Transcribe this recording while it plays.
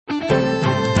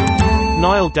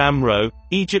Nile Dam row,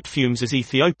 Egypt fumes as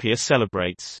Ethiopia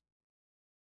celebrates.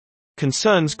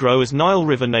 Concerns grow as Nile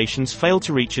River nations fail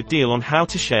to reach a deal on how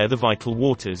to share the vital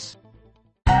waters.